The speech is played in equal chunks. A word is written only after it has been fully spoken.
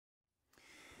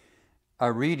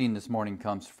Our reading this morning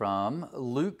comes from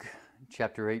Luke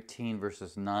chapter 18,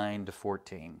 verses 9 to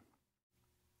 14.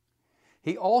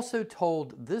 He also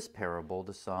told this parable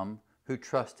to some who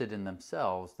trusted in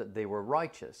themselves that they were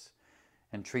righteous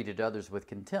and treated others with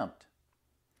contempt.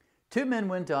 2 men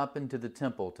went up into the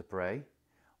temple to pray,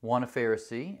 one a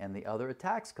Pharisee and the other a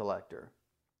tax collector.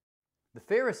 The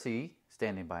Pharisee,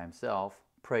 standing by himself,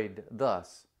 prayed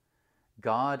thus: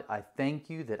 God, I thank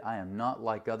you that I am not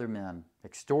like other men,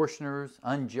 extortioners,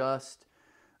 unjust,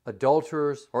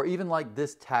 adulterers, or even like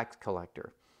this tax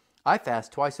collector. I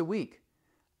fast twice a week.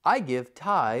 I give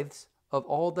tithes of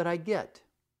all that I get.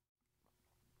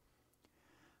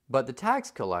 But the tax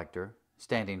collector,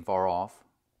 standing far off,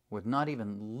 would not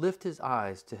even lift his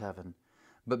eyes to heaven,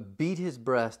 but beat his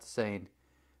breast, saying,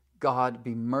 God,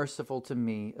 be merciful to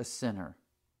me, a sinner.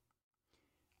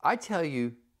 I tell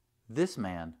you, this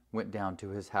man went down to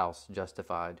his house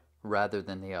justified rather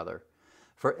than the other.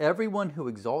 For everyone who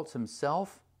exalts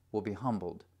himself will be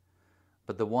humbled,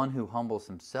 but the one who humbles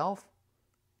himself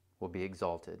will be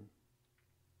exalted.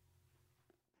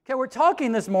 Okay, we're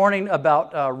talking this morning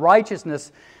about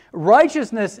righteousness.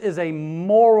 Righteousness is a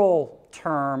moral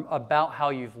term about how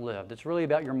you've lived. It's really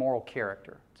about your moral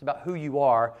character. It's about who you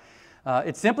are.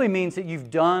 It simply means that you've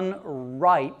done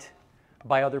right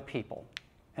by other people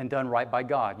and done right by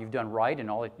God. You've done right in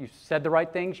all. You've said the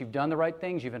right things. You've done the right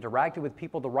things. You've interacted with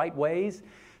people the right ways.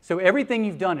 So everything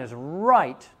you've done is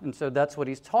right. And so that's what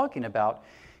he's talking about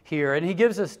here. And he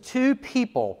gives us two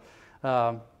people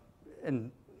in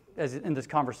this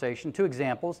conversation, two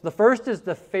examples. The first is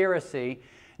the Pharisee.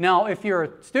 Now, if you're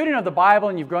a student of the Bible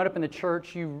and you've grown up in the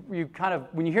church, you kind of,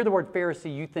 when you hear the word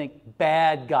Pharisee, you think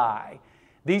bad guy.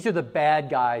 These are the bad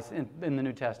guys in the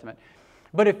New Testament.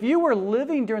 But if you were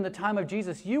living during the time of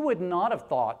Jesus, you would not have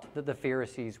thought that the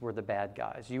Pharisees were the bad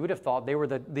guys. You would have thought they were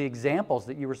the examples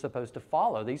that you were supposed to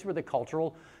follow. These were the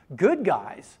cultural good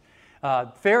guys.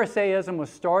 Pharisaism was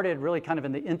started really kind of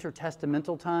in the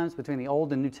intertestamental times between the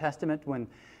Old and New Testament when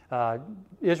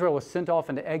Israel was sent off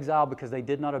into exile because they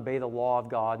did not obey the law of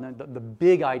God, and the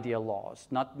big idea laws,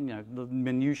 not the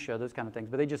minutiae, those kind of things,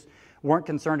 but they just weren't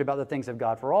concerned about the things of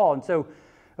God for all. And so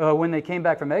when they came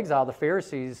back from exile, the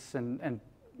Pharisees and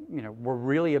were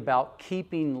really about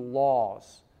keeping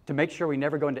laws to make sure we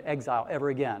never go into exile ever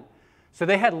again. So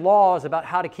they had laws about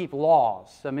how to keep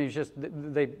laws. I mean, it's just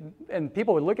and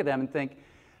people would look at them and think,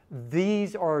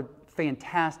 these are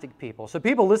fantastic people. So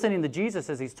people listening to Jesus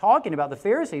as he's talking about the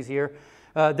Pharisees here,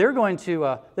 they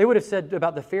would have said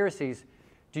about the Pharisees,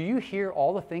 do you hear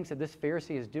all the things that this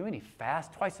Pharisee is doing? He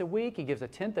fasts twice a week. He gives a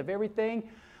tenth of everything.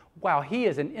 Wow, he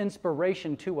is an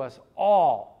inspiration to us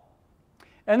all.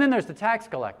 And then there's the tax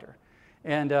collector.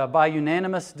 And by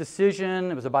unanimous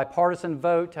decision, it was a bipartisan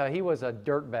vote, he was a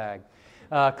dirtbag.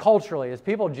 Culturally, as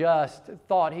people just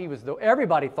thought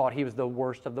everybody thought he was the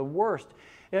worst of the worst.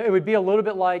 It would be a little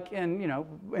bit like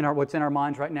what's in our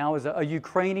minds right now is a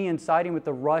Ukrainian siding with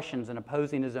the Russians and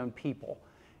opposing his own people.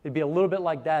 It'd be a little bit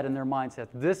like that in their mindset.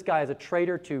 This guy is a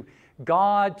traitor to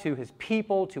God, to his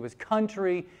people, to his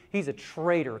country. He's a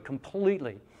traitor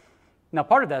completely. Now,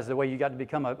 part of that is the way you got to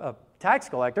become a tax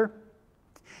collector.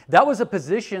 That was a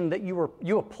position that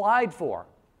you applied for.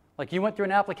 Like you went through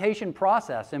an application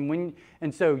process, and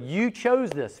so you chose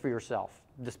this for yourself,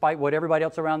 despite what everybody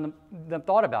else around them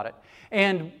thought about it.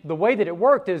 And the way that it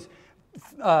worked is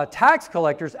tax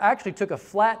collectors actually took a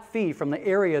flat fee from the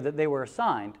area that they were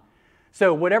assigned.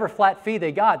 So whatever flat fee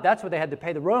they got, that's what they had to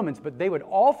pay the Romans, but they would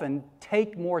often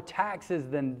take more taxes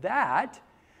than that,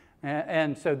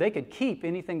 and so they could keep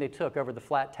anything they took over the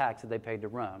flat tax that they paid to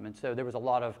Rome. And so there was a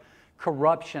lot of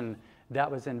corruption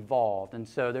that was involved. And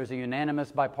so there's a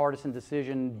unanimous bipartisan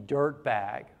decision,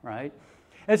 dirtbag, right?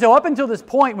 And so up until this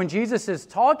point when Jesus is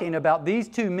talking about these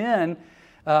two men,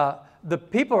 the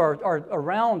people are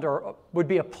around or would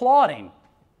be applauding.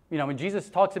 When Jesus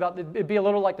talks about, it'd be a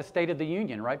little like the State of the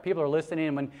Union, right? People are listening,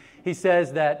 and when he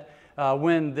says that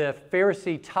when the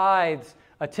Pharisee tithes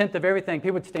a tenth of everything,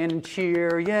 people would stand and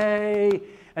cheer, yay!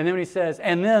 And then when he says,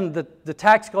 and then the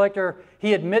tax collector,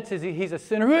 he admits he's a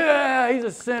sinner. Yeah, he's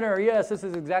a sinner. Yes, this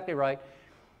is exactly right.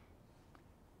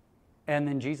 And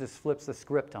then Jesus flips the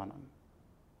script on him.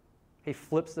 He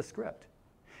flips the script.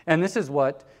 And this is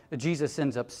what Jesus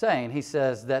ends up saying. He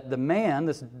says that the man,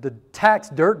 the tax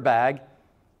dirtbag,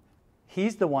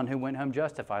 he's the one who went home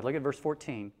justified. Look at verse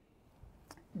 14.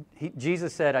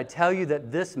 Jesus said, I tell you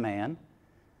that this man,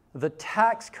 the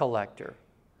tax collector,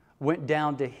 went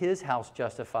down to his house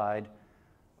justified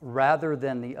rather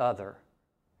than the other.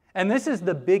 And this is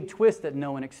the big twist that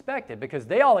no one expected, because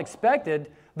they all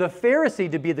expected the Pharisee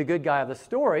to be the good guy of the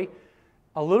story.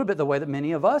 a little bit the way that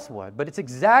many of us would. But it's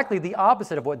exactly the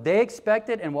opposite of what they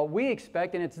expected and what we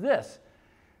expect, and it's this.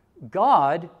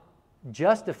 God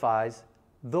justifies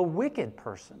the wicked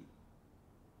person.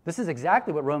 This is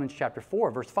exactly what Romans chapter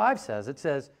 4, verse 5 says. It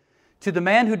says, to the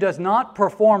man who does not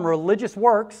perform religious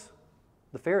works,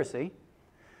 the Pharisee,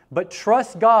 but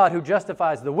trusts God who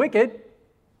justifies the wicked,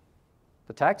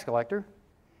 the tax collector,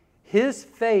 his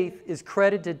faith is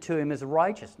credited to him as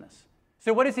righteousness.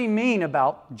 So what does he mean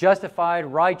about justified,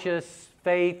 righteous,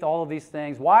 faith, all of these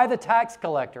things? Why the tax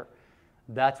collector?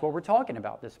 That's what we're talking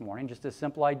about this morning. Just a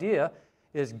simple idea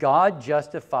is God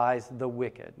justifies the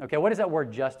wicked. Okay, what does that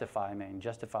word justify mean?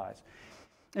 Justifies.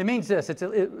 It means this.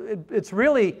 It's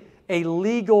really a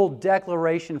legal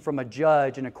declaration from a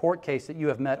judge in a court case that you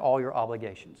have met all your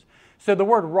obligations. So the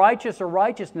word righteous or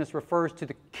righteousness refers to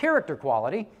the character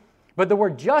quality, but the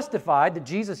word justified that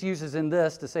Jesus uses in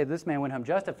this to say this man went home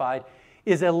justified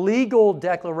is a legal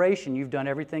declaration. You've done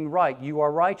everything right. You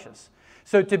are righteous.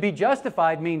 So to be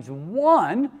justified means,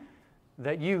 one,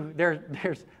 that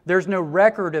there's no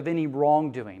record of any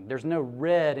wrongdoing. There's no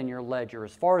red in your ledger.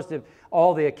 As far as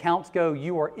all the accounts go,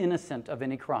 you are innocent of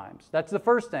any crimes. That's the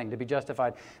first thing, to be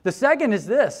justified. The second is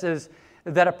this, is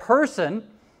that a person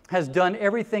has done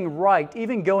everything right,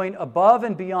 even going above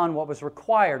and beyond what was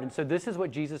required. And so this is what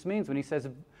Jesus means when he says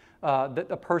that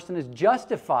a person is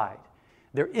justified.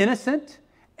 They're innocent,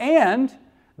 and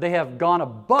they have gone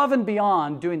above and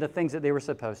beyond doing the things that they were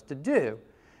supposed to do.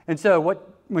 And so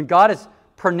when God is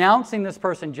pronouncing this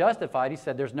person justified, he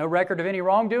said there's no record of any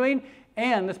wrongdoing,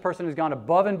 and this person has gone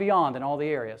above and beyond in all the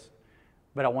areas.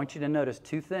 But I want you to notice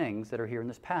two things that are here in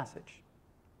this passage.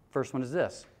 First one is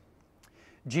this.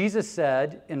 Jesus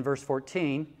said in verse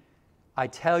 14, I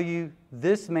tell you,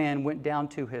 this man went down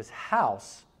to his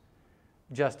house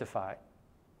justified.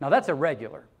 Now that's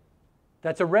irregular.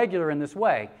 That's irregular in this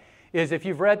way. Is if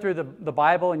you've read through the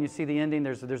Bible and you see the ending,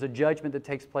 there's a judgment that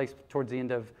takes place towards the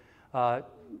end of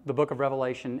the book of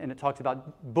Revelation, and it talks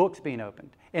about books being opened.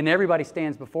 And everybody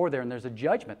stands before there, and there's a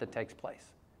judgment that takes place.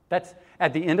 That's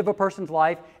at the end of a person's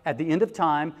life, at the end of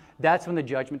time, that's when the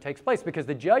judgment takes place, because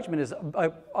the judgment is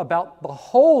about the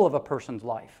whole of a person's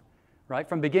life, right,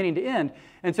 from beginning to end.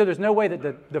 And so there's no way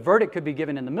that the verdict could be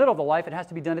given in the middle of the life. It has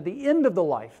to be done at the end of the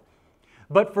life.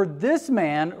 But for this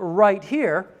man right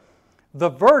here, the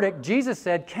verdict, Jesus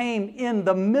said, came in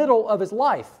the middle of his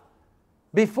life,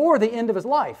 before the end of his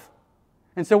life.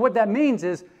 And so what that means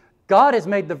is God has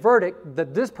made the verdict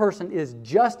that this person is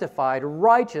justified,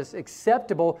 righteous,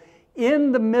 acceptable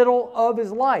in the middle of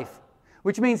his life,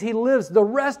 which means he lives the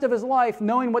rest of his life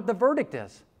knowing what the verdict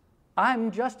is.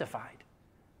 I'm justified.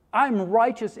 I'm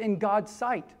righteous in God's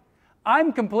sight.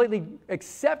 I'm completely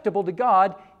acceptable to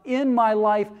God in my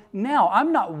life now.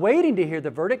 I'm not waiting to hear the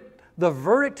verdict. The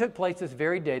verdict took place this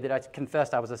very day that I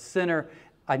confessed I was a sinner.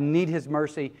 I need His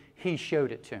mercy. He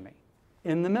showed it to me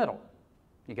in the middle.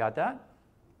 You got that?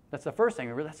 That's the first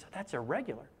thing. That's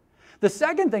irregular. The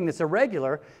second thing that's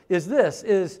irregular is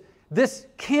this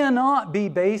cannot be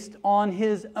based on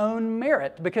his own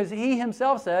merit, because he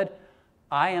himself said,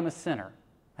 I am a sinner.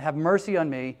 Have mercy on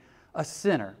me, a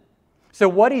sinner. So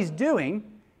what he's doing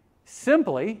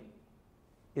simply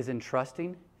is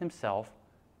entrusting himself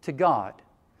to God.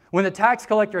 When the tax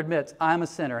collector admits, I'm a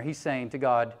sinner, he's saying to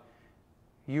God,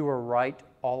 you were right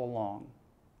all along.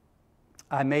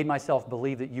 I made myself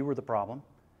believe that you were the problem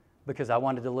because I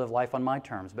wanted to live life on my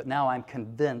terms. But now I'm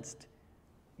convinced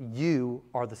you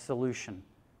are the solution.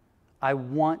 I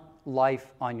want life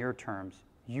on your terms.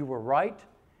 You were right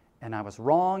and I was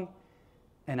wrong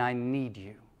and I need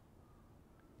you.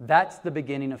 That's the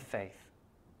beginning of faith.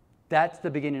 That's the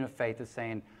beginning of faith, is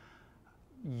saying,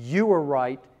 you were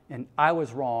right and I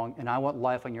was wrong and I want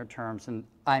life on your terms and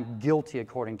I'm guilty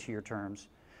according to your terms.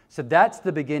 So that's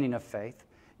the beginning of faith.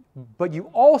 But you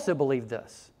also believe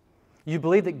this. You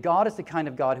believe that God is the kind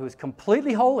of God who is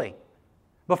completely holy,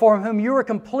 before whom you are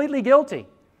completely guilty.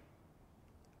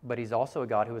 But He's also a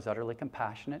God who is utterly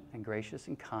compassionate and gracious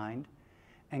and kind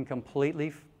and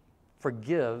completely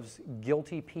forgives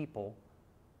guilty people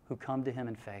who come to Him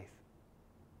in faith.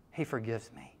 He forgives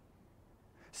me.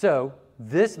 So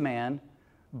this man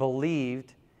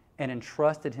believed and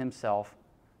entrusted himself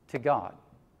to God.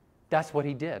 That's what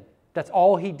he did. That's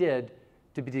all he did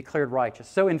to be declared righteous.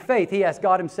 So in faith, he asked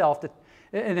God himself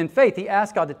and in faith, he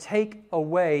asked God to take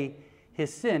away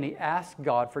his sin. He asked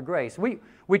God for grace.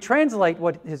 We translate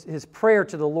what his prayer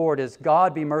to the Lord is,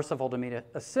 God be merciful to me,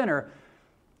 a sinner.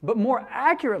 But more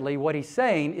accurately, what he's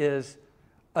saying is,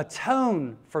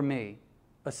 atone for me,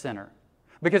 a sinner.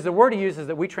 Because the word he uses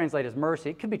that we translate as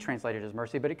mercy, it could be translated as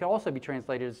mercy, but it could also be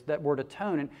translated as that word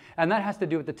atone. And that has to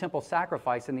do with the temple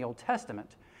sacrifice in the Old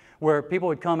Testament, where people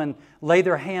would come and lay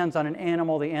their hands on an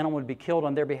animal. The animal would be killed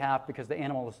on their behalf because the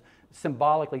animal was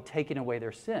symbolically taking away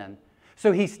their sin.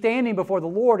 So he's standing before the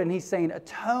Lord and he's saying,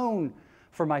 atone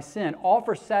for my sin,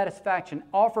 offer satisfaction,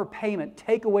 offer payment,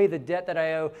 take away the debt that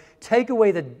I owe, take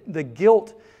away the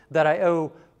guilt that I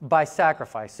owe by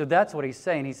sacrifice. So that's what he's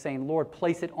saying. He's saying, Lord,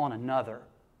 place it on another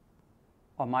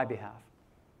on my behalf.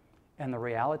 And the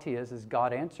reality is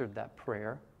God answered that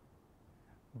prayer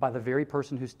by the very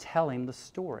person who's telling the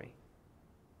story,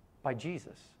 by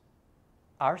Jesus.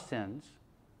 Our sins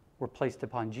were placed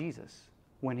upon Jesus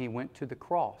when he went to the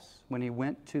cross, when he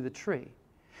went to the tree.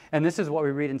 And this is what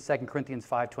we read in 2 Corinthians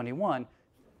 5:21.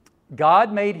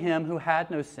 God made him who had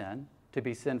no sin to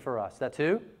be sin for us. That's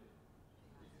who?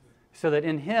 So that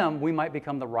in him we might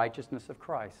become the righteousness of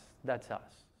Christ. That's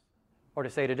us. Or to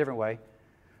say it a different way,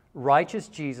 righteous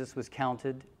Jesus was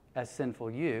counted as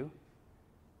sinful you,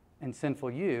 and sinful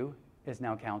you is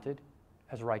now counted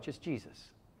as righteous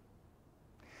Jesus.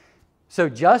 So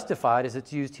justified, as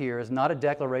it's used here, is not a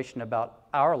declaration about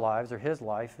our lives or his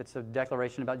life. It's a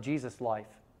declaration about Jesus' life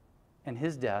and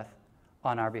his death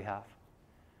on our behalf.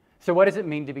 So what does it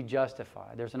mean to be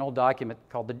justified? There's an old document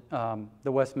called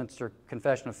the Westminster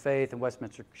Confession of Faith and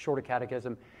Westminster Shorter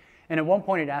Catechism. And at one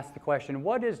point it asks the question,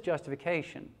 what is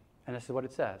justification? And this is what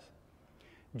it says.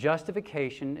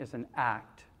 Justification is an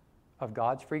act of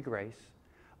God's free grace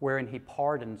wherein he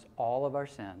pardons all of our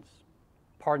sins,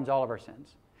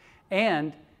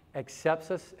 and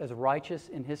accepts us as righteous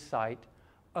in his sight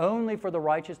only for the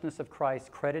righteousness of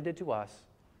Christ credited to us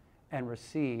and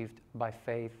received by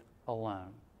faith alone.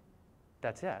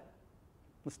 That's it.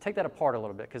 Let's take that apart a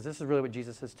little bit because this is really what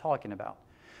Jesus is talking about.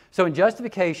 So in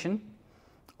justification,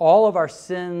 all of our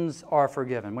sins are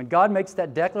forgiven. When God makes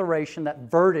that declaration, that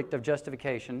verdict of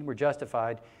justification, we're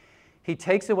justified, he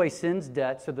takes away sin's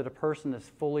debt so that a person is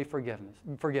fully forgiven.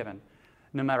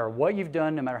 No matter what you've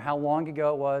done, no matter how long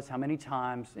ago it was, how many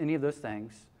times, any of those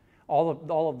things,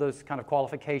 all of those kind of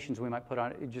qualifications we might put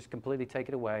on it, you just completely take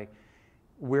it away.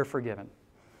 We're forgiven.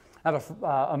 I have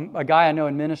a guy I know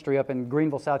in ministry up in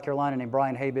Greenville, South Carolina, named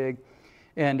Brian Habig.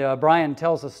 And Brian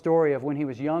tells a story of when he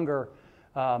was younger,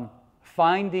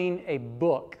 finding a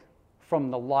book from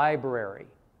the library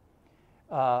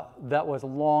that was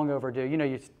long overdue. You know,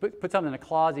 you put something in a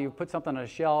closet, you put something on a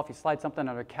shelf, you slide something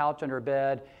on a couch under a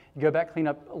bed, you go back, clean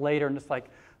up later, and it's like,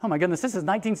 oh my goodness, this is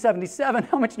 1977.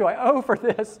 How much do I owe for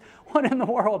this? What in the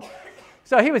world?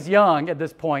 So he was young at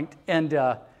this point,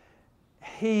 and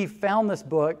he found this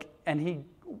book, and he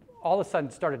all of a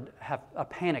sudden started to have a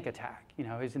panic attack. You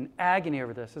know, he's in agony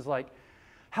over this. It's like,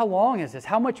 how long is this?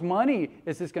 How much money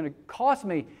is this going to cost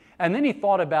me? And then he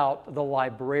thought about the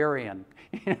librarian.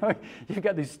 You know, you've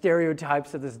got these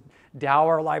stereotypes of this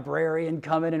dour librarian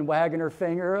coming and wagging her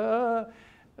finger.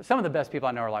 Some of the best people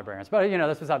I know are librarians, but you know,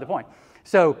 that's beside the point.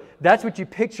 So that's what you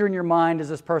picture in your mind as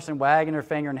this person wagging her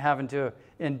finger and having to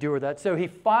endure that. So he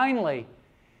finally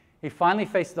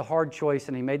faced the hard choice,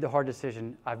 and he made the hard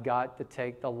decision. I've got to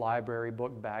take the library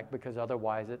book back because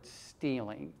otherwise it's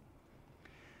stealing.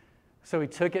 So he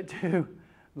took it to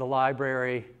the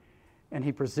library, and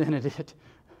he presented it,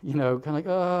 you know, kind of like,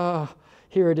 oh,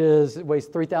 here it is. It weighs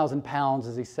 3,000 pounds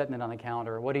as he's setting it on the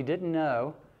counter. What he didn't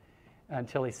know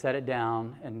until he set it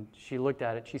down, and she looked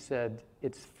at it, she said,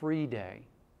 it's free day,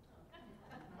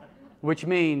 which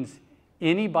means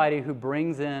anybody who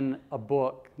brings in a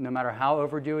book, no matter how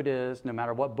overdue it is, no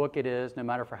matter what book it is, no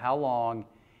matter for how long,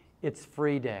 it's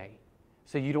free day.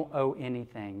 So you don't owe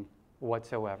anything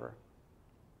whatsoever.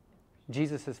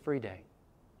 Jesus is free day.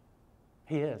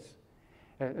 He is.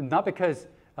 Not because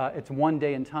it's one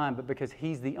day in time, but because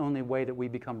he's the only way that we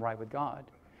become right with God.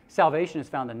 Salvation is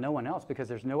found in no one else because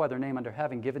there's no other name under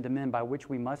heaven given to men by which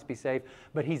we must be saved,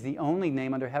 but he's the only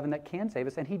name under heaven that can save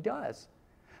us, and he does.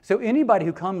 So anybody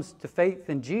who comes to faith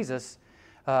in Jesus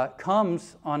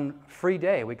comes on free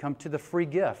day. We come to the free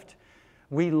gift.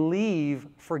 We leave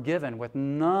forgiven with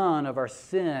none of our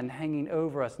sin hanging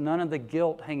over us, none of the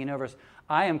guilt hanging over us.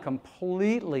 I am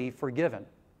completely forgiven.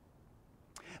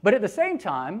 But at the same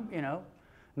time, you know,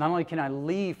 not only can I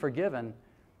leave forgiven,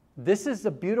 this is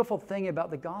the beautiful thing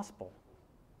about the gospel.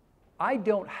 I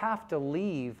don't have to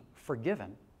leave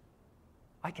forgiven.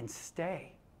 I can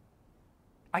stay.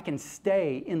 I can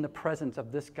stay in the presence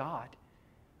of this God,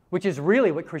 which is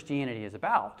really what Christianity is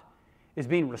about, is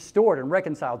being restored and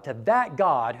reconciled to that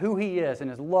God, who he is, and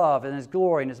his love and his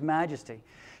glory and his majesty.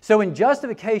 So in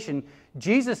justification,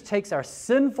 Jesus takes our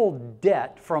sinful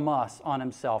debt from us on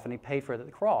himself, and he paid for it at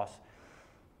the cross.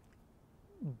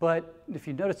 But if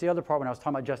you notice the other part when I was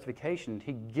talking about justification,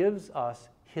 he gives us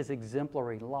his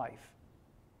exemplary life.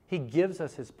 He gives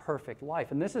us his perfect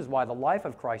life. And this is why the life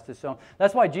of Christ is so...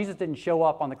 That's why Jesus didn't show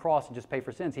up on the cross and just pay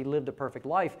for sins. He lived a perfect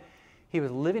life. He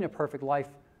was living a perfect life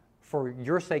for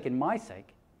your sake and my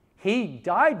sake. He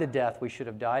died the death we should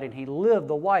have died, and he lived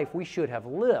the life we should have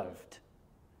lived.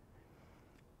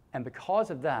 And because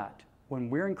of that, when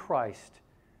we're in Christ,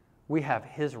 we have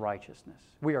his righteousness.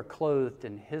 We are clothed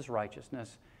in his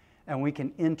righteousness, and we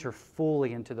can enter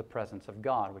fully into the presence of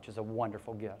God, which is a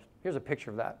wonderful gift. Here's a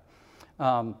picture of that.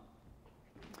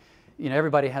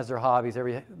 Everybody has their hobbies.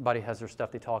 Everybody has their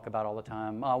stuff they talk about all the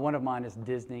time. One of mine is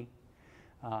Disney.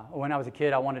 When I was a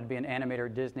kid, I wanted to be an animator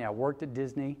at Disney. I worked at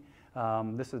Disney.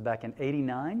 This was back in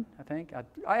 '89, I think.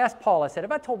 I asked Paul, I said,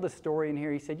 have I told this story in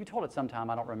here? He said, you told it sometime,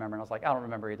 I don't remember. And I was like, I don't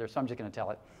remember either, so I'm just going to tell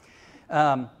it.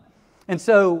 And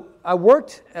so I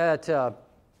worked at,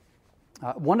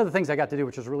 one of the things I got to do,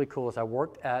 which was really cool, is I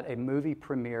worked at a movie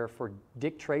premiere for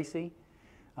Dick Tracy.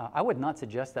 I would not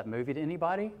suggest that movie to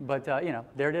anybody, but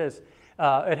there it is.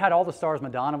 It had all the stars.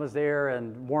 Madonna was there,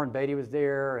 and Warren Beatty was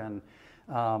there, and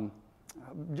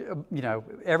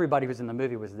everybody who was in the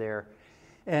movie was there.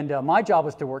 And my job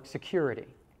was to work security.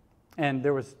 And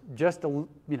there was just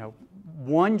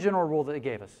one general rule that they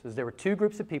gave us, is there were two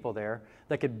groups of people there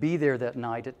that could be there that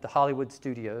night at the Hollywood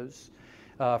studios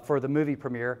for the movie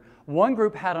premiere. One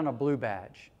group had on a blue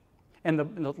badge, and the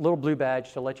little blue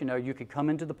badge to let you know you could come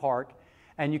into the park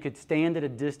and you could stand at a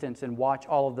distance and watch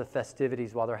all of the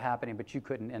festivities while they're happening, but you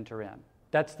couldn't enter in.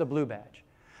 That's the blue badge.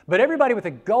 But everybody with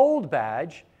a gold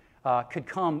badge could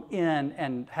come in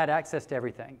and had access to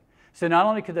everything. So not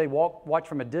only could they watch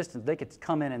from a distance, they could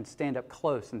come in and stand up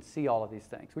close and see all of these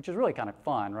things, which is really kind of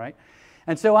fun, right?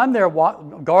 And so I'm there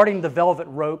guarding the velvet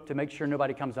rope to make sure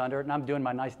nobody comes under it, and I'm doing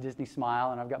my nice Disney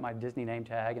smile, and I've got my Disney name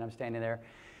tag, and I'm standing there.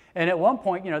 And at one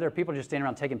point, there are people just standing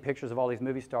around taking pictures of all these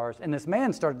movie stars, and this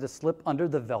man started to slip under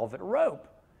the velvet rope.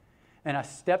 And I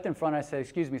stepped in front, and I said,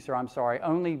 excuse me, sir, I'm sorry,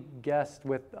 only guests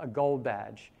with a gold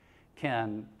badge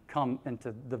can come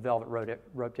into the velvet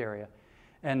roped area.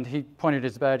 And he pointed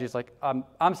his badge. He's like,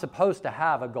 I'm supposed to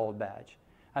have a gold badge.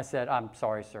 I said, I'm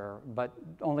sorry, sir, but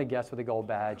only guests with a gold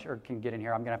badge can get in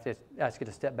here. I'm going to have to ask you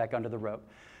to step back under the rope.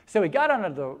 So he got under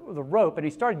the rope, and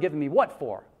he started giving me what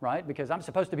for, right? Because I'm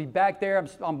supposed to be back there.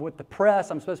 I'm with the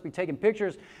press. I'm supposed to be taking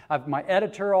pictures. I've my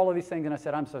editor, all of these things. And I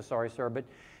said, I'm so sorry, sir, but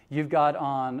you've got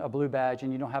on a blue badge,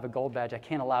 and you don't have a gold badge. I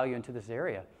can't allow you into this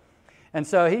area. And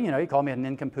so he called me a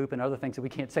nincompoop and other things that we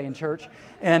can't say in church.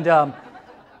 And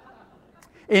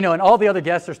and all the other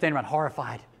guests are standing around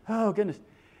horrified. Oh, goodness.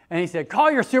 And he said, call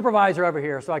your supervisor over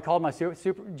here. So I called my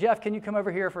Jeff, can you come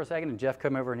over here for a second? And Jeff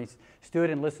came over, and he stood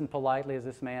and listened politely as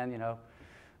this man,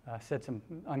 said some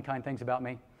unkind things about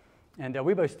me. And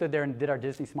we both stood there and did our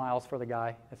Disney smiles for the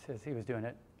guy as he was doing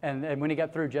it. And when he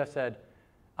got through, Jeff said,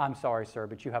 I'm sorry, sir,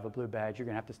 but you have a blue badge. You're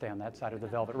going to have to stay on that side of the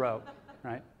velvet rope,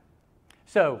 right?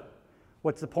 So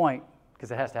what's the point? Because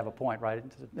it has to have a point, right?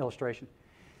 It's an illustration.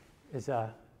 Is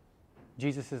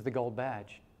Jesus is the gold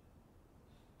badge.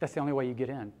 That's the only way you get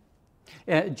in.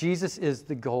 Jesus is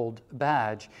the gold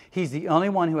badge. He's the only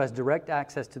one who has direct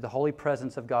access to the holy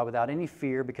presence of God without any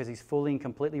fear, because he's fully and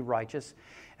completely righteous.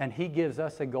 And he gives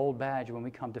us a gold badge when we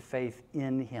come to faith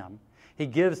in him. He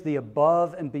gives the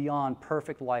above and beyond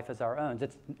perfect life as our own.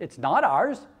 It's not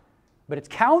ours, but it's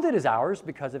counted as ours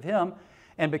because of him.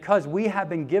 And because we have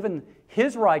been given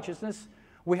his righteousness,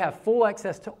 we have full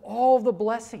access to all the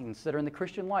blessings that are in the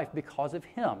Christian life because of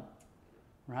him,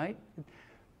 right?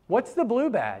 What's the blue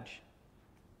badge?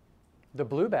 The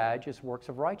blue badge is works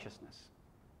of righteousness.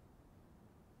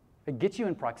 It gets you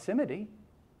in proximity,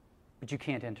 but you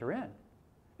can't enter in.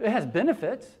 It has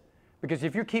benefits, because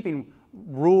if you're keeping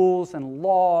rules and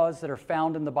laws that are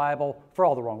found in the Bible for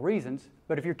all the wrong reasons,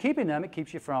 but if you're keeping them, it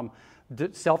keeps you from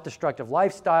self-destructive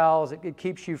lifestyles, it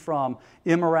keeps you from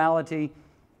immorality,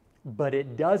 but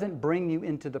it doesn't bring you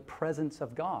into the presence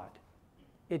of God.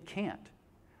 It can't,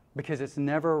 because it's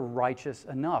never righteous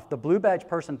enough. The blue badge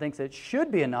person thinks it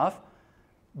should be enough,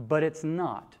 but it's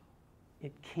not.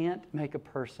 It can't make a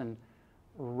person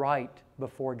right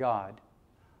before God.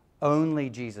 Only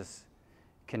Jesus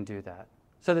can do that.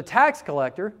 So the tax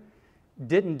collector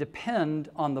didn't depend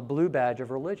on the blue badge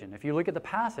of religion. If you look at the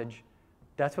passage,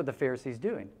 that's what the Pharisee's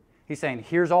doing. He's saying,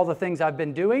 here's all the things I've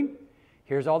been doing.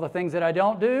 Here's all the things that I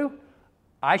don't do.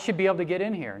 I should be able to get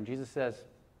in here. And Jesus says,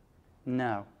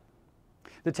 no.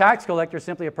 The tax collector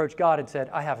simply approached God and said,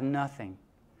 I have nothing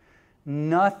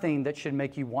that should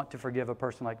make you want to forgive a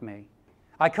person like me.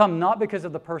 I come not because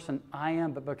of the person I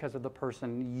am, but because of the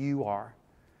person you are.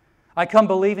 I come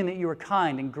believing that you are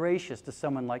kind and gracious to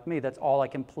someone like me. That's all I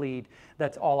can plead.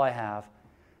 That's all I have.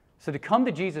 So to come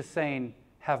to Jesus saying,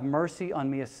 have mercy on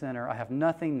me, a sinner. I have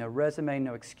nothing, no resume,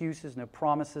 no excuses, no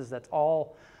promises. That's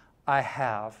all I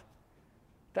have.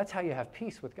 That's how you have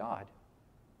peace with God,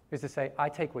 is to say, I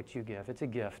take what you give. It's a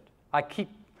gift.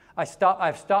 I've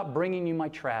stopped bringing you my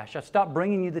trash. I've stopped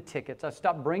bringing you the tickets. I've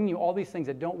stopped bringing you all these things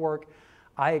that don't work.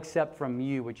 I accept from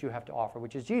you what you have to offer,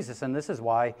 which is Jesus. And this is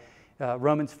why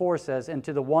Romans 4 says, and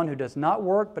to the one who does not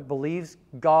work but believes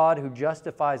God who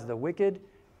justifies the wicked,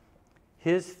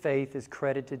 his faith is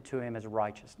credited to him as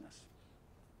righteousness.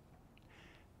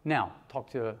 Now, talk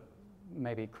to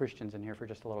maybe Christians in here for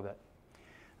just a little bit.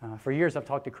 For years, I've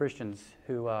talked to Christians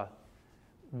who,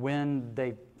 when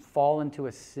they fall into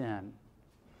a sin,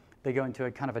 they go into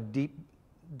a kind of a deep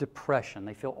depression.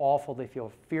 They feel awful, they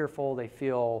feel fearful, they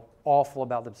feel awful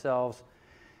about themselves.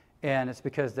 And it's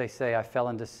because they say, I fell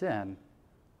into sin.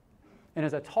 And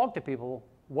as I talk to people,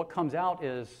 what comes out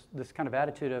is this kind of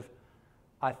attitude of,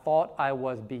 I thought I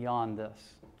was beyond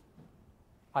this.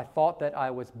 I thought that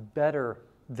I was better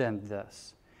than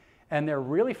this. And they're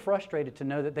really frustrated to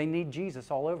know that they need Jesus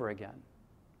all over again.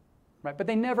 Right? But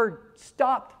they never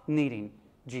stopped needing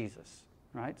Jesus.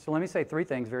 Right? So let me say three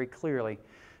things very clearly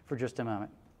for just a moment.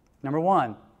 Number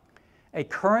one, a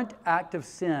current act of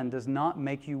sin does not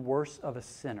make you worse of a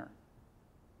sinner.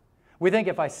 We think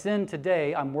if I sin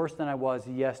today, I'm worse than I was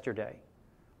yesterday.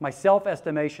 My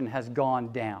self-estimation has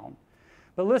gone down.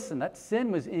 But listen, that sin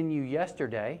was in you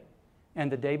yesterday, and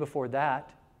the day before that,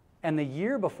 and the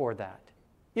year before that.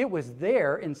 It was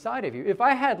there inside of you. If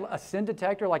I had a sin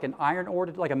detector, like an iron ore,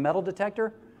 like a metal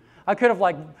detector, I could have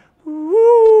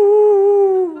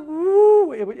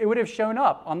it would have shown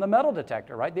up on the metal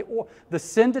detector, right? The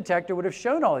sin detector would have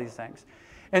shown all these things.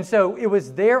 And so it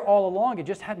was there all along. It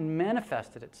just hadn't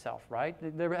manifested itself, right?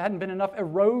 There hadn't been enough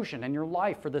erosion in your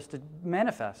life for this to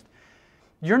manifest.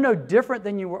 You're no different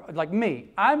than you were, like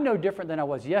me. I'm no different than I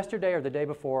was yesterday or the day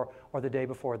before or the day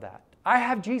before that. I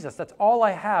have Jesus. That's all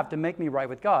I have to make me right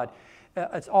with God.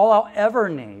 It's all I'll ever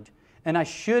need. And I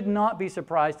should not be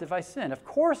surprised if I sin. Of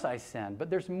course I sin, but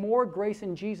there's more grace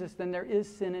in Jesus than there is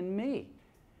sin in me.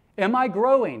 Am I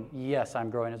growing? Yes, I'm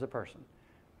growing as a person.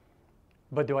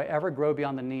 But do I ever grow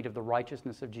beyond the need of the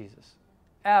righteousness of Jesus?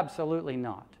 Absolutely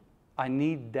not. I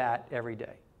need that every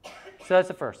day. So that's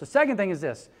the first. The second thing is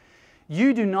this.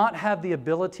 You do not have the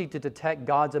ability to detect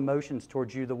God's emotions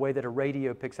towards you the way that a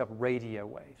radio picks up radio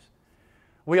waves.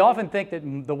 We often think that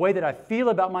the way that I feel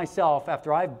about myself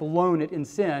after I've blown it in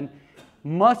sin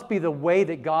must be the way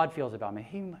that God feels about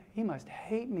me. He must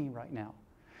hate me right now.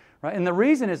 Right? And the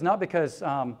reason is not because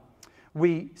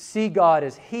we see God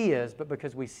as He is, but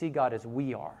because we see God as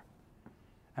we are.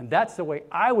 And that's the way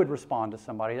I would respond to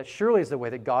somebody. That surely is the way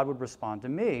that God would respond to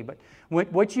me. But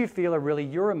what you feel are really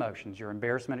your emotions, your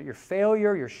embarrassment at your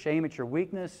failure, your shame at your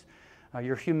weakness,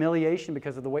 your humiliation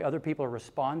because of the way other people are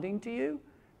responding to you.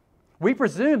 We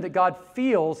presume that God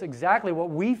feels exactly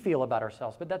what we feel about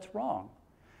ourselves, but that's wrong.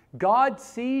 God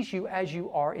sees you as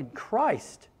you are in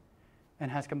Christ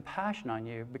and has compassion on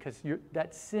you because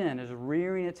that sin is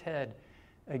rearing its head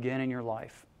again in your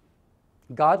life.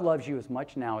 God loves you as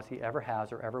much now as He ever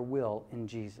has or ever will in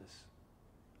Jesus.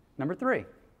 Number 3,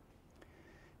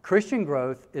 Christian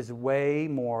growth is way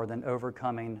more than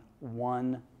overcoming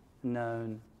one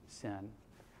known sin.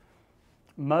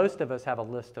 Most of us have a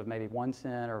list of maybe 1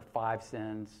 sin or 5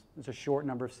 sins. It's a short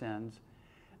number of sins.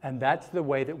 And that's the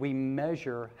way that we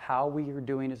measure how we are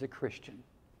doing as a Christian.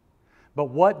 But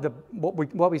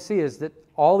what we see is that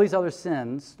all these other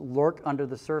sins lurk under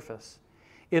the surface.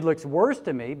 It looks worse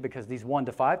to me because these 1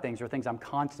 to 5 things are things I'm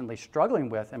constantly struggling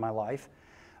with in my life.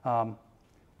 And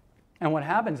what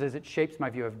happens is it shapes my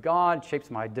view of God,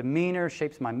 shapes my demeanor,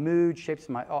 shapes my mood, shapes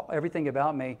everything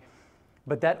about me.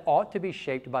 But that ought to be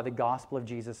shaped by the gospel of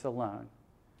Jesus alone.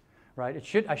 Right?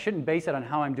 I shouldn't base it on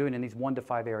how I'm doing in these 1 to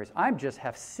 5 areas. I just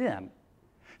have sin.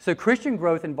 So Christian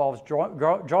growth involves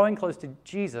drawing close to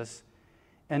Jesus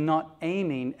and not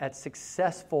aiming at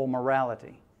successful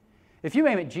morality. If you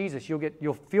aim at Jesus,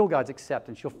 you'll feel God's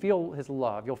acceptance. You'll feel His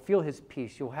love. You'll feel His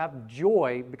peace. You'll have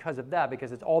joy because of that,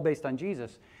 because it's all based on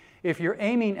Jesus. If you're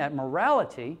aiming at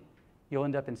morality, you'll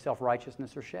end up in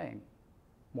self-righteousness or shame.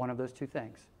 One of those two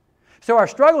things. So our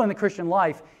struggle in the Christian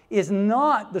life is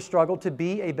not the struggle to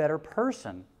be a better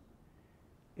person.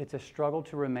 It's a struggle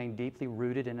to remain deeply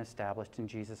rooted and established in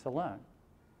Jesus alone.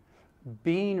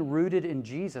 Being rooted in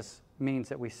Jesus means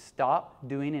that we stop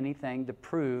doing anything to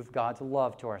prove God's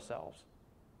love to ourselves.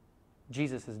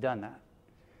 Jesus has done that.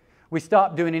 We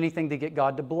stop doing anything to get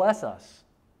God to bless us.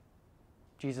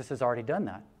 Jesus has already done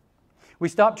that. We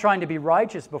stop trying to be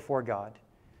righteous before God.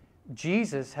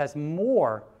 Jesus has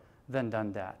more than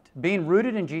done that. Being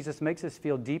rooted in Jesus makes us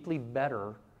feel deeply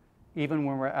better even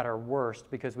when we're at our worst,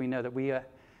 because we know that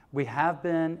we have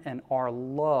been and are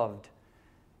loved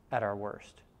at our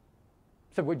worst.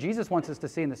 So what Jesus wants us to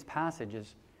see in this passage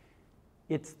is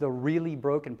it's the really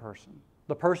broken person,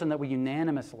 the person that we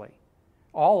unanimously,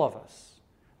 all of us,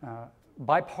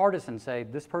 bipartisan say,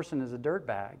 this person is a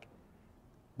dirtbag.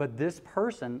 But this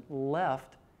person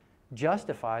left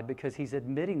justified because he's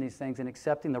admitting these things and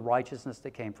accepting the righteousness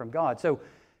that came from God. So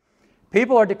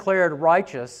people are declared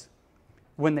righteous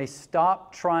when they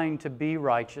stop trying to be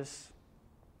righteous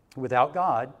without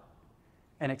God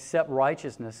and accept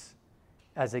righteousness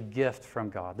as a gift from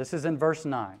God. This is in verse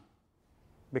 9,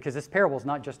 because this parable is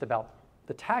not just about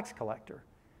the tax collector.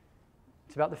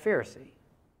 It's about the Pharisee.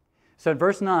 So in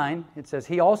verse 9, it says,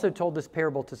 he also told this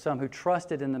parable to some who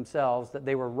trusted in themselves that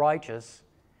they were righteous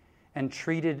and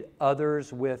treated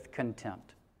others with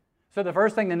contempt. So the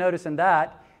first thing to notice in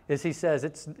that is he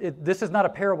says, this is not a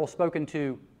parable spoken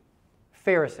to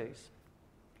Pharisees.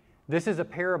 This is a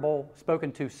parable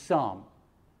spoken to some.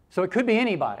 So it could be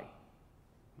anybody.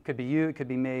 It could be you, it could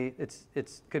be me,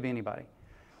 it could be anybody.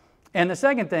 And the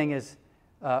second thing is,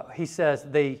 he says,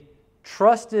 they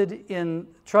trusted in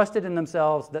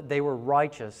themselves that they were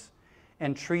righteous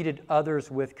and treated others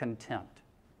with contempt.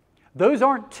 Those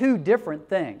aren't two different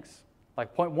things,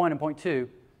 like point 1 and point 2.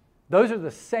 Those are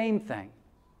the same thing.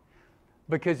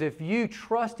 Because if you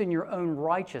trust in your own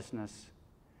righteousness,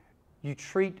 you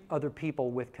treat other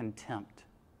people with contempt.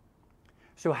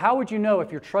 So how would you know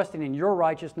if you're trusting in your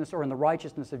righteousness or in the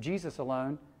righteousness of Jesus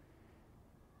alone?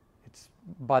 It's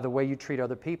by the way you treat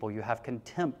other people. You have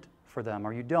contempt for them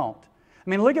or you don't. I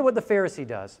mean, look at what the Pharisee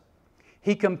does.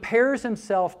 He compares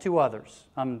himself to others.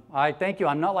 I thank you,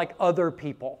 I'm not like other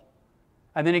people.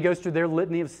 And then he goes through their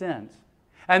litany of sins.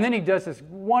 And then he does this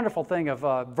wonderful thing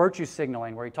of virtue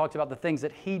signaling where he talks about the things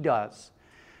that he does,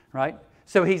 right?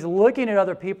 So he's looking at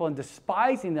other people and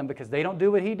despising them because they don't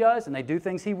do what he does and they do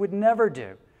things he would never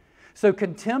do. So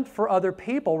contempt for other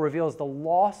people reveals the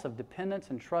loss of dependence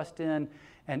and trust in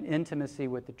and intimacy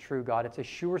with the true God. It's a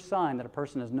sure sign that a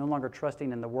person is no longer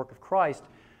trusting in the work of Christ,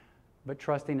 but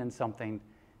trusting in something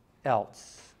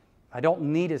else. I don't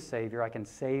need a Savior. I can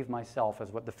save myself,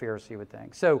 is what the Pharisee would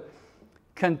think. So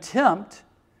contempt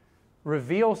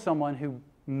reveals someone who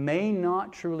may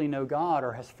not truly know God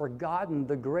or has forgotten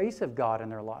the grace of God in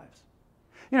their lives.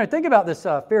 You know, think about this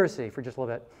Pharisee for just a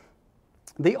little bit.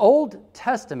 The Old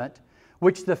Testament,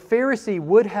 which the Pharisee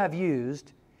would have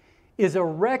used, is a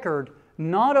record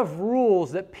not of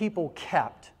rules that people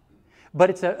kept, but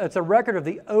it's a record of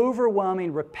the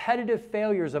overwhelming, repetitive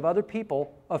failures of other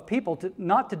people,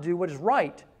 not to do what is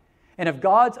right, and of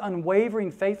God's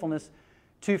unwavering faithfulness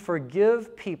to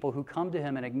forgive people who come to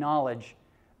Him and acknowledge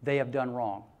they have done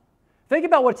wrong. Think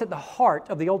about what's at the heart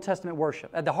of the Old Testament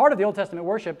worship. At the heart of the Old Testament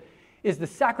worship is the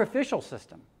sacrificial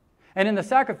system. And in the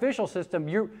sacrificial system,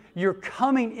 you're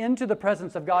coming into the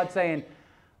presence of God saying,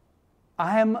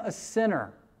 I am a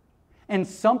sinner, and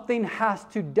something has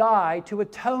to die to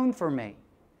atone for me.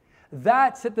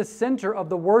 That's at the center of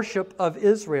the worship of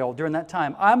Israel during that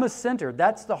time. I'm a sinner.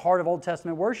 That's the heart of Old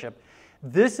Testament worship.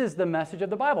 This is the message of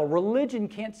the Bible. Religion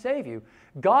can't save you.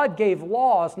 God gave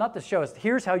laws not to show us,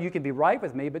 here's how you can be right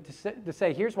with me, but to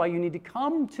say, here's why you need to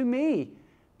come to me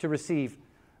to receive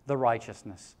the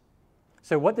righteousness.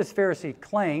 So what this Pharisee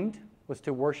claimed was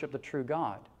to worship the true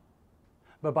God.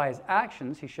 But by his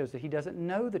actions, he shows that he doesn't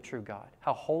know the true God,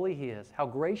 how holy He is, how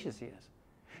gracious He is.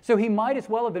 So he might as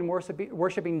well have been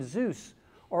worshiping Zeus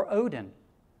or Odin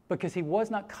because he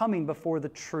was not coming before the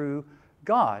true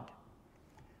God.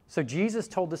 So Jesus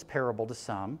told this parable to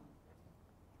some,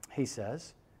 he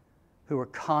says, who are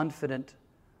confident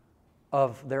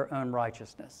of their own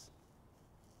righteousness.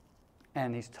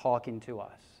 And he's talking to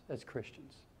us as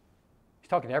Christians. He's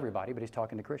talking to everybody, but he's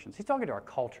talking to Christians. He's talking to our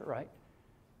culture, right?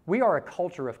 We are a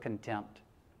culture of contempt,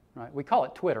 right? We call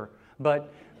it Twitter,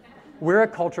 but we're a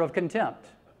culture of contempt.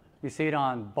 You see it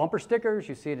on bumper stickers,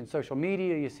 you see it in social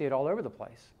media, you see it all over the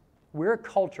place. We're a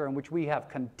culture in which we have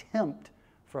contempt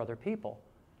for other people.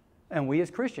 And we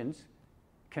as Christians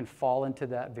can fall into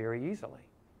that very easily.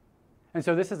 And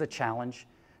so this is a challenge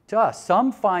to us.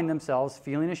 Some find themselves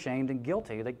feeling ashamed and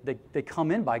guilty. They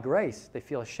come in by grace. They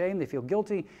feel ashamed, they feel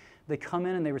guilty. They come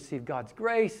in and they receive God's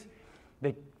grace.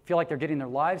 They feel like they're getting their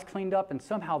lives cleaned up, and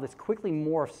somehow this quickly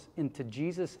morphs into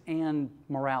Jesus and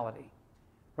morality.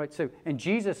 Right? So, and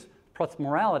Jesus plus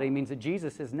morality means that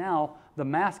Jesus is now the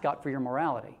mascot for your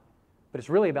morality. But it's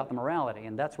really about the morality,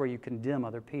 and that's where you condemn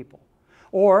other people.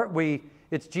 Or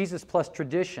it's Jesus plus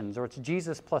traditions, or it's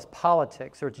Jesus plus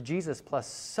politics, or it's Jesus plus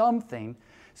something.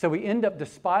 So we end up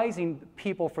despising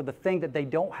people for the thing that they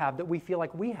don't have that we feel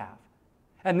like we have.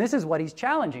 And this is what he's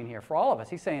challenging here for all of us.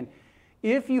 He's saying,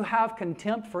 if you have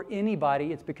contempt for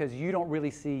anybody, it's because you don't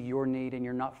really see your need and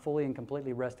you're not fully and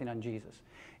completely resting on Jesus.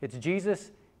 It's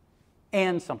Jesus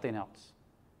and something else,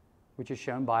 which is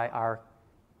shown by our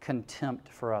contempt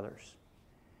for others.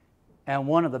 And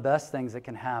one of the best things that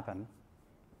can happen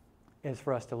is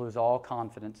for us to lose all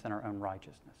confidence in our own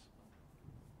righteousness.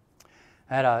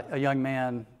 I had a young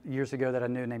man years ago that I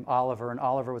knew named Oliver, and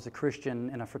Oliver was a Christian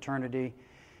in a fraternity.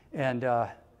 And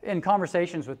in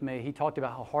conversations with me, he talked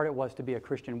about how hard it was to be a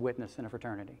Christian witness in a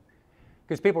fraternity.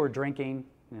 Because people were drinking.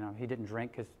 He didn't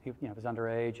drink because he was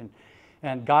underage.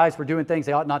 And guys were doing things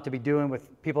they ought not to be doing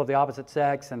with people of the opposite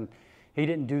sex. And he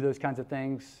didn't do those kinds of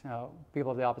things,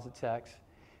 people of the opposite sex.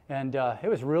 And it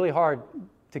was really hard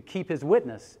to keep his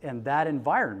witness in that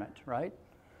environment, right?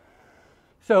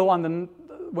 So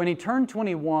when he turned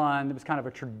 21, it was kind of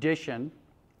a tradition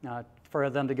for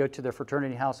them to go to their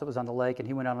fraternity house that was on the lake, and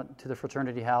he went out to the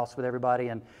fraternity house with everybody.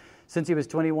 And since he was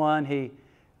 21, he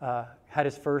had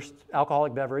his first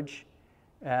alcoholic beverage,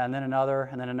 and then another,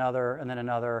 and then another, and then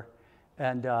another.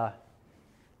 And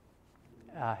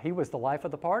he was the life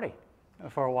of the party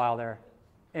for a while there.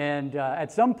 And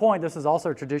at some point, this is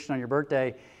also a tradition on your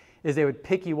birthday, is they would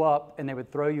pick you up and they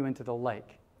would throw you into the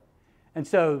lake. And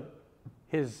so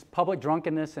his public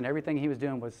drunkenness and everything he was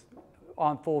doing was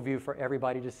on full view for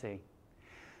everybody to see.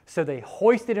 So they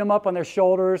hoisted him up on their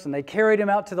shoulders and they carried him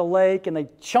out to the lake and they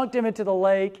chunked him into the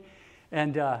lake.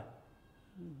 And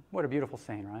what a beautiful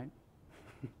scene, right?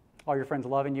 All your friends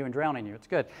loving you and drowning you. It's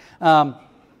good. And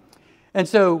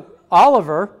so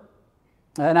Oliver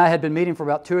and I had been meeting for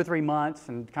about 2 or 3 months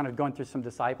and kind of going through some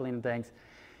discipling and things.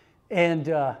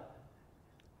 And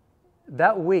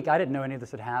that week, I didn't know any of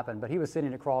this had happened, but he was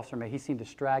sitting across from me. He seemed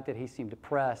distracted. He seemed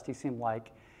depressed. He seemed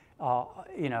like,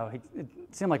 it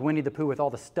seemed like Winnie the Pooh with all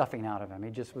the stuffing out of him. He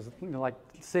just was like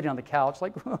sitting on the couch,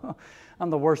 like, I'm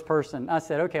the worst person. I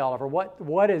said, okay, Oliver,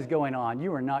 what is going on?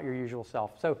 You are not your usual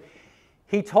self. So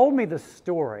he told me the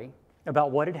story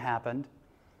about what had happened,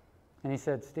 and he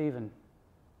said, Stephen,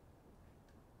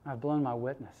 I've blown my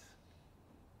witness.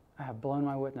 I have blown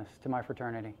my witness to my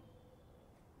fraternity.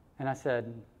 And I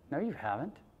said, no, you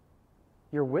haven't.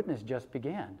 Your witness just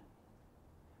began.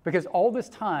 Because all this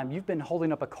time, you've been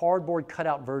holding up a cardboard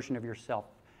cutout version of yourself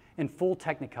in full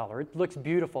Technicolor. It looks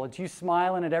beautiful. It's you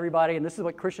smiling at everybody, and this is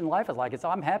what Christian life is like. It's,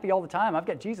 I'm happy all the time. I've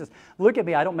got Jesus. Look at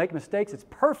me. I don't make mistakes. It's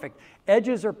perfect.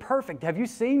 Edges are perfect. Have you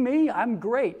seen me? I'm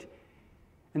great.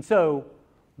 And so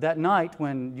that night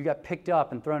when you got picked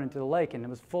up and thrown into the lake and it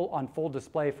was on full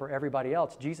display for everybody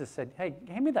else, Jesus said, hey,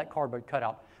 hand me that cardboard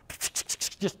cutout.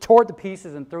 Just tore it to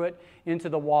pieces and threw it into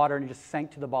the water and it just sank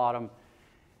to the bottom.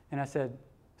 And I said,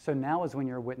 so now is when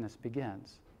your witness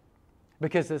begins.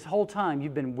 Because this whole time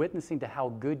you've been witnessing to how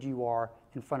good you are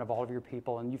in front of all of your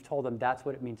people, and you've told them that's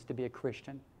what it means to be a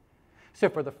Christian. So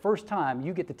for the first time,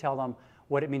 you get to tell them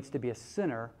what it means to be a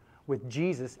sinner with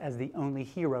Jesus as the only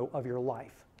hero of your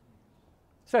life.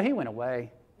 So he went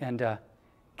away and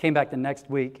came back the next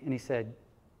week, and he said,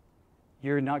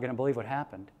 you're not going to believe what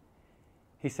happened.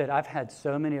 He said, I've had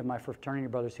so many of my fraternity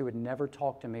brothers who had never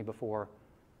talked to me before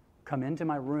come into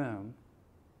my room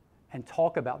and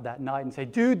talk about that night and say,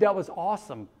 dude, that was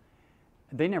awesome.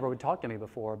 They never would talk to me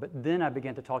before, but then I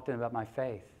began to talk to them about my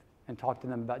faith and talk to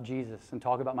them about Jesus and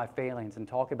talk about my failings and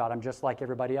talk about I'm just like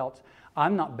everybody else.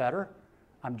 I'm not better.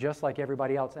 I'm just like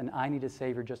everybody else, and I need a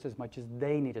Savior just as much as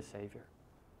they need a Savior.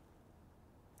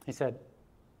 He said,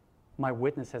 my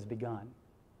witness has begun.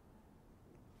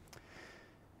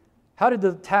 How did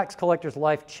the tax collector's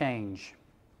life change?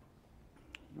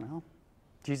 Well,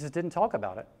 Jesus didn't talk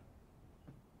about it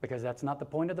because that's not the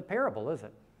point of the parable, is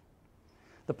it?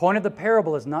 The point of the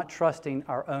parable is not trusting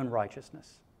our own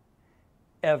righteousness,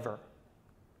 ever.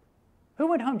 Who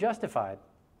went home justified?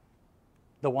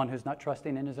 The one who's not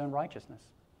trusting in his own righteousness.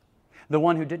 The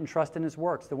one who didn't trust in his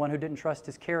works, the one who didn't trust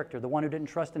his character, the one who didn't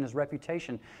trust in his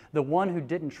reputation, the one who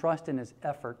didn't trust in his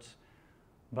efforts,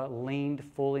 but leaned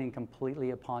fully and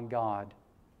completely upon God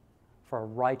for a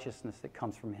righteousness that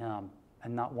comes from him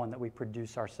and not one that we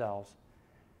produce ourselves.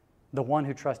 The one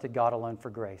who trusted God alone for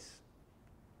grace.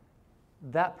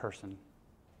 That person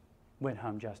went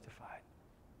home justified.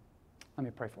 Let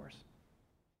me pray for us.